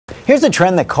Here's a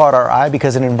trend that caught our eye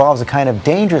because it involves a kind of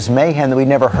dangerous mayhem that we'd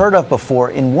never heard of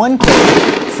before. In one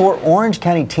case, 4 Orange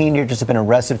County teenagers have been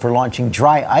arrested for launching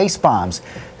dry ice bombs.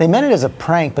 They meant it as a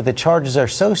prank, but the charges are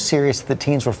so serious that the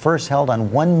teens were first held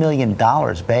on $1 million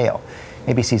bail.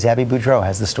 ABC's Abby Boudreau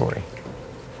has the story.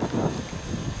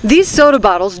 These soda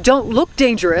bottles don't look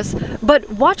dangerous, but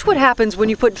watch what happens when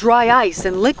you put dry ice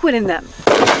and liquid in them.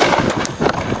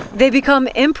 They become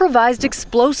improvised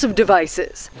explosive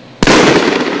devices.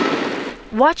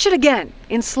 Watch it again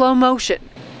in slow motion.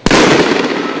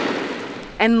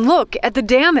 And look at the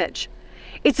damage.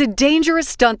 It's a dangerous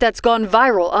stunt that's gone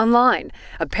viral online,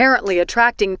 apparently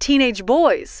attracting teenage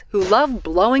boys who love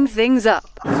blowing things up.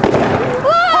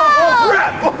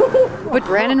 But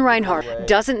Brandon Reinhardt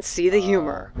doesn't see the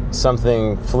humor.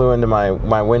 Something flew into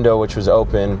my window, which was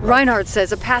open. Reinhardt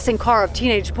says a passing car of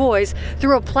teenage boys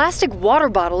threw a plastic water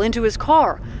bottle into his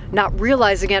car, not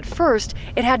realizing at first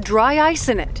it had dry ice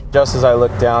in it. Just as I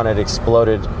looked down, it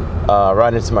exploded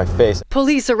right into my face.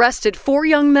 Police arrested 4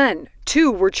 young men.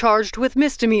 2 were charged with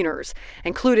misdemeanors,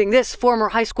 including this former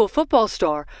high school football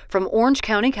star from Orange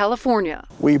County, California.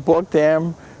 We booked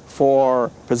them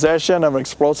for possession of an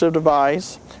explosive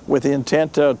device with the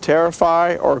intent to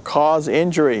terrify or cause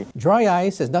injury. Dry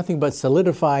ice is nothing but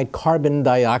solidified carbon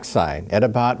dioxide at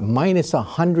about minus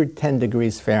 110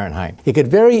 degrees Fahrenheit. It could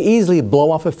very easily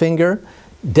blow off a finger,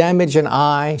 damage an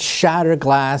eye, shatter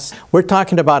glass. We're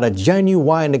talking about a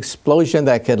genuine explosion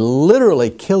that could literally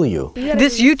kill you.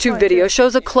 This YouTube video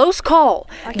shows a close call.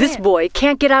 This boy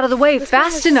can't get out of the way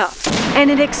fast enough, and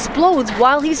it explodes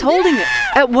while he's holding it.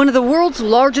 At one of the world's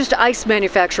largest ice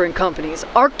manufacturing companies,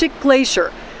 Arctic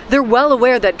Glacier, they're well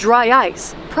aware that dry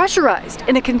ice, pressurized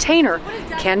in a container,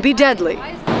 can be deadly.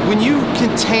 When you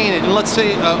contain it, and let's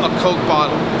say a Coke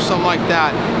bottle or something like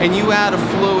that, and you add a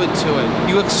fluid to it,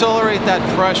 you accelerate that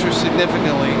pressure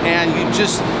significantly, and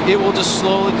it will just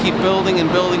slowly keep building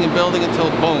and building and building until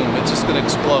boom, it's just going to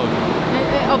explode.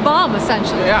 A bomb,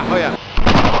 essentially. Yeah, oh yeah.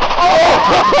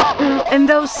 And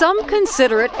though some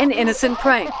consider it an innocent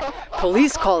prank,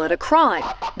 police call it a crime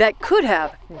that could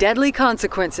have deadly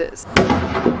consequences.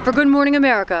 For Good Morning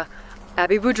America,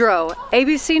 Abby Boudreau,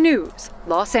 ABC News,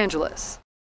 Los Angeles.